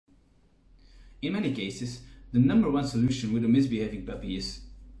In many cases, the number one solution with a misbehaving puppy is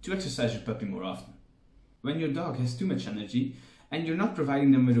to exercise your puppy more often. When your dog has too much energy and you're not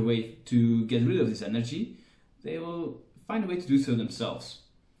providing them with a way to get rid of this energy, they will find a way to do so themselves.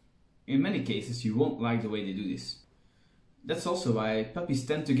 In many cases, you won't like the way they do this. That's also why puppies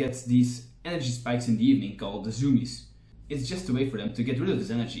tend to get these energy spikes in the evening called the zoomies. It's just a way for them to get rid of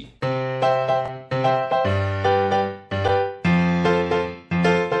this energy.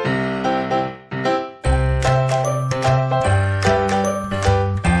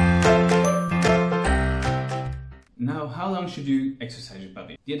 Now, how long should you exercise your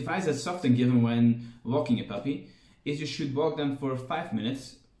puppy? The advice that's often given when walking a puppy is you should walk them for 5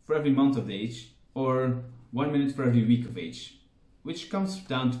 minutes for every month of age, or 1 minute for every week of age, which comes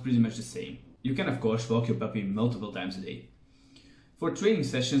down to pretty much the same. You can of course walk your puppy multiple times a day. For training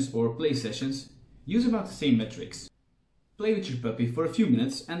sessions or play sessions, use about the same metrics. Play with your puppy for a few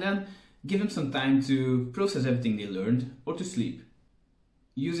minutes and then give them some time to process everything they learned or to sleep.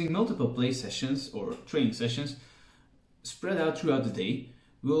 Using multiple play sessions or training sessions spread out throughout the day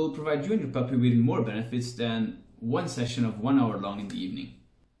will provide you and your puppy with more benefits than one session of 1 hour long in the evening.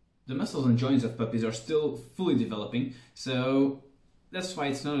 The muscles and joints of puppies are still fully developing, so that's why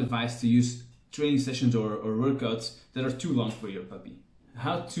it's not advised to use training sessions or workouts that are too long for your puppy.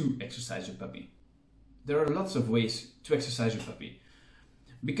 How to exercise your puppy? There are lots of ways to exercise your puppy.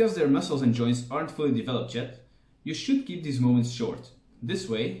 Because their muscles and joints aren't fully developed yet, you should keep these moments short. This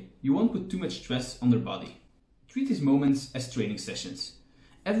way, you won't put too much stress on their body. Treat these moments as training sessions.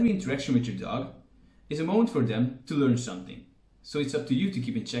 Every interaction with your dog is a moment for them to learn something. So it's up to you to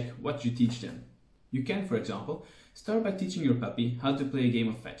keep in check what you teach them. You can, for example, start by teaching your puppy how to play a game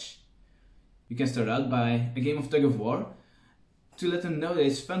of fetch. You can start out by a game of tug of war to let them know that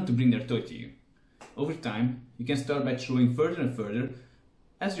it's fun to bring their toy to you. Over time, you can start by throwing further and further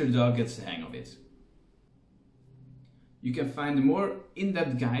as your dog gets the hang of it. You can find a more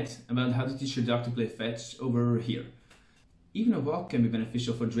in-depth guide about how to teach your dog to play fetch over here. Even a walk can be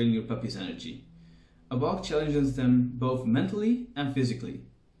beneficial for draining your puppy's energy. A walk challenges them both mentally and physically,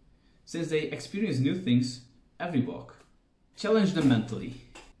 since they experience new things every walk. Challenge them mentally.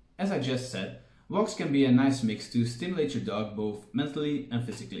 As I just said, walks can be a nice mix to stimulate your dog both mentally and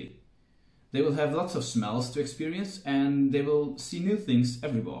physically. They will have lots of smells to experience and they will see new things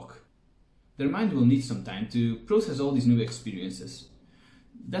every walk. Their mind will need some time to process all these new experiences.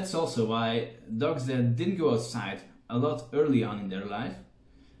 That's also why dogs that didn't go outside a lot early on in their life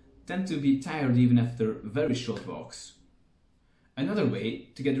tend to be tired even after very short walks. Another way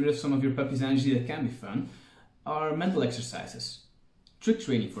to get rid of some of your puppy's energy that can be fun are mental exercises. Trick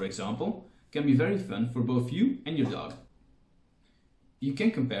training, for example, can be very fun for both you and your dog. You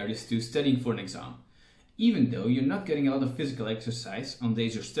can compare this to studying for an exam. Even though you're not getting a lot of physical exercise on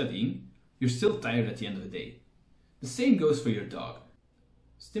days you're studying, you're still tired at the end of the day. The same goes for your dog.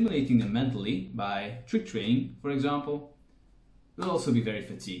 Stimulating them mentally by trick training, for example, will also be very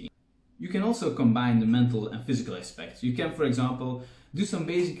fatiguing. You can also combine the mental and physical aspects. You can, for example, do some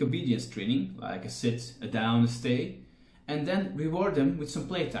basic obedience training, like a sit, a down, a stay, and then reward them with some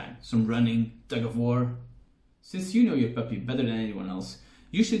playtime, some running, tug of war. Since you know your puppy better than anyone else,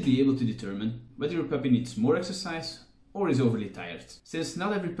 you should be able to determine whether your puppy needs more exercise or is overly tired. Since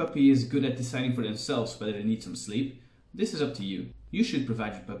not every puppy is good at deciding for themselves whether they need some sleep, this is up to you. You should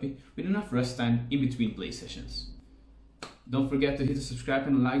provide your puppy with enough rest time in between play sessions. Don't forget to hit the subscribe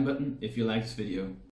and the like button if you like this video.